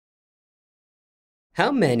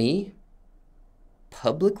How many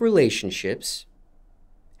public relationships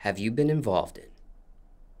have you been involved in?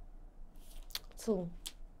 Two.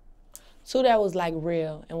 Two that was like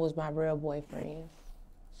real and was my real boyfriend.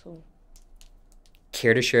 Two.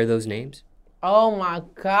 Care to share those names? Oh my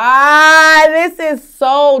God, this is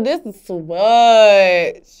too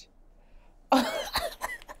much.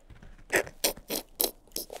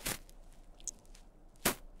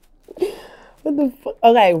 What the fuck?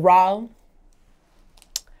 Okay, Raw.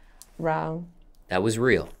 That was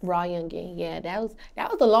real. Raw Yungin. Yeah, that was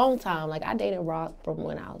a long time. Like I dated Raw from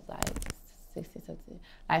when I was like 16, 17.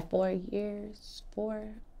 Like 4 years. Four.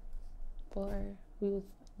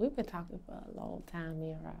 We've been talking for a long time,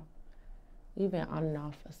 me and Raw. We've been on and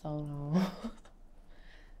off for so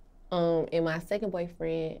long. And my second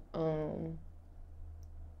boyfriend,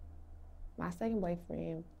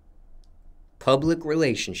 Public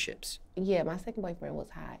relationships. yeah, my second boyfriend was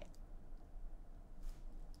hot.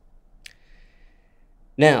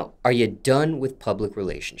 Now, are you done with public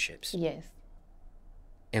relationships? Yes.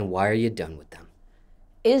 And why are you done with them?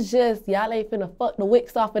 It's just, y'all ain't finna fuck the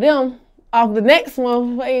wicks off of them, off the next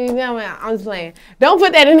one. I'm just playing. Don't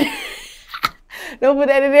put that in there. Don't put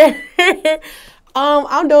that in there.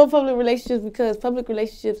 I'm doing public relationships because public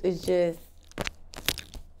relationships is just,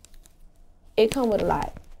 it come with a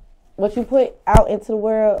lot. What you put out into the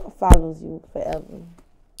world follows you forever.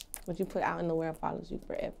 What you put out in the world follows you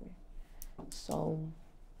forever. So,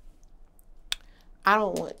 I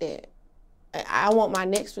don't want that. I want my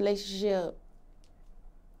next relationship.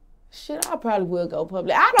 Shit, I probably will go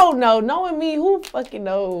public. I don't know. Knowing me, who fucking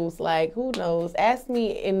knows? Like, who knows? Ask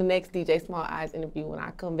me in the next DJ Smallz interview when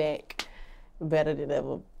I come back better than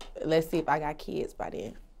ever. Let's see if I got kids by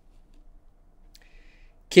then.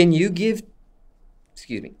 Can you give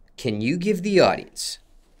the audience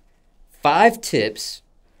 5 tips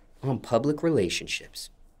on public relationships?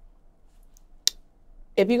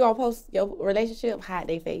 If you're going to post your relationship, hide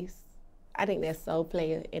their face. I think that's so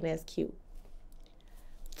player and that's cute.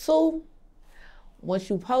 2, once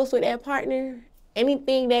you post with that partner,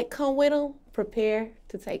 anything that come with them, prepare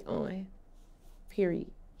to take on. Period.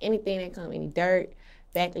 Anything that come, any dirt,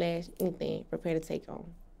 backlash, anything, prepare to take on.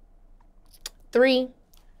 3,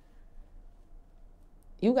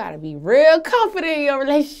 you got to be real confident in your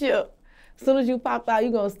relationship. As soon as you pop out,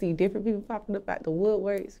 you're going to see different people popping up out the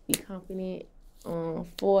woodworks. Be confident.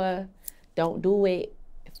 4, don't do it.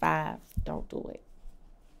 5, don't do it.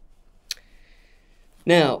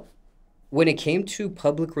 Now, when it came to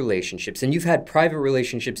public relationships, and you've had private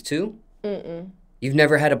relationships too? Mm-mm. You've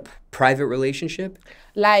never had a private relationship?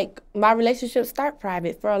 Like, my relationships start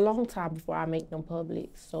private for a long time before I make them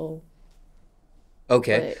public, so.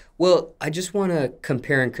 Okay. Well, I just want to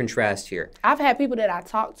compare and contrast here. I've had people that I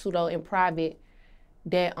talked to, though, in private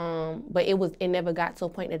that, but it never got to a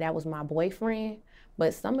point that was my boyfriend.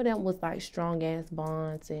 But some of them was, like, strong-ass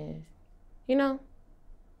bonds and, you know.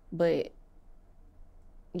 But,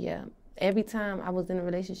 yeah, every time I was in a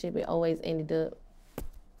relationship, it always ended up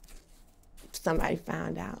somebody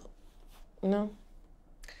found out, you know?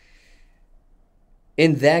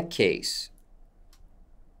 In that case,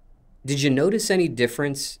 did you notice any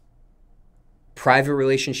difference, private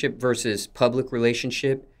relationship versus public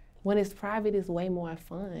relationship? When it's private, it's way more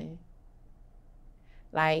fun.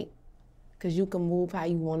 Like, because you can move how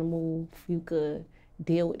you want to move. You could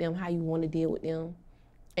deal with them how you want to deal with them.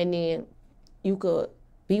 And then you could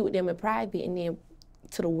be with them in private, and then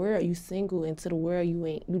to the world, you single, and to the world,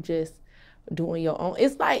 you just doing your own.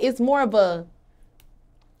 It's like, it's more of a,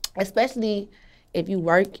 especially if your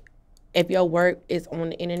work is on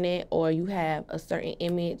the internet or you have a certain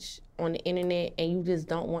image on the internet and you just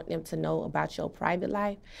don't want them to know about your private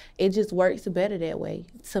life, it just works better that way,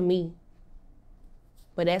 to me.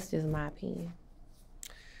 But that's just my opinion.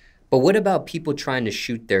 But what about people trying to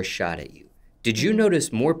shoot their shot at you? Did you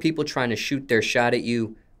notice more people trying to shoot their shot at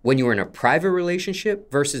you when you were in a private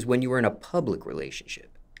relationship versus when you were in a public relationship?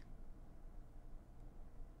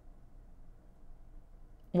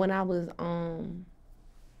 When I was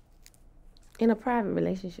in a private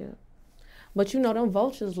relationship. But you know, them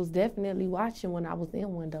vultures was definitely watching when I was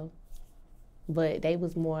in one, though. But they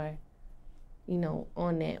was more, you know,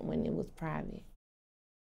 on that when it was private.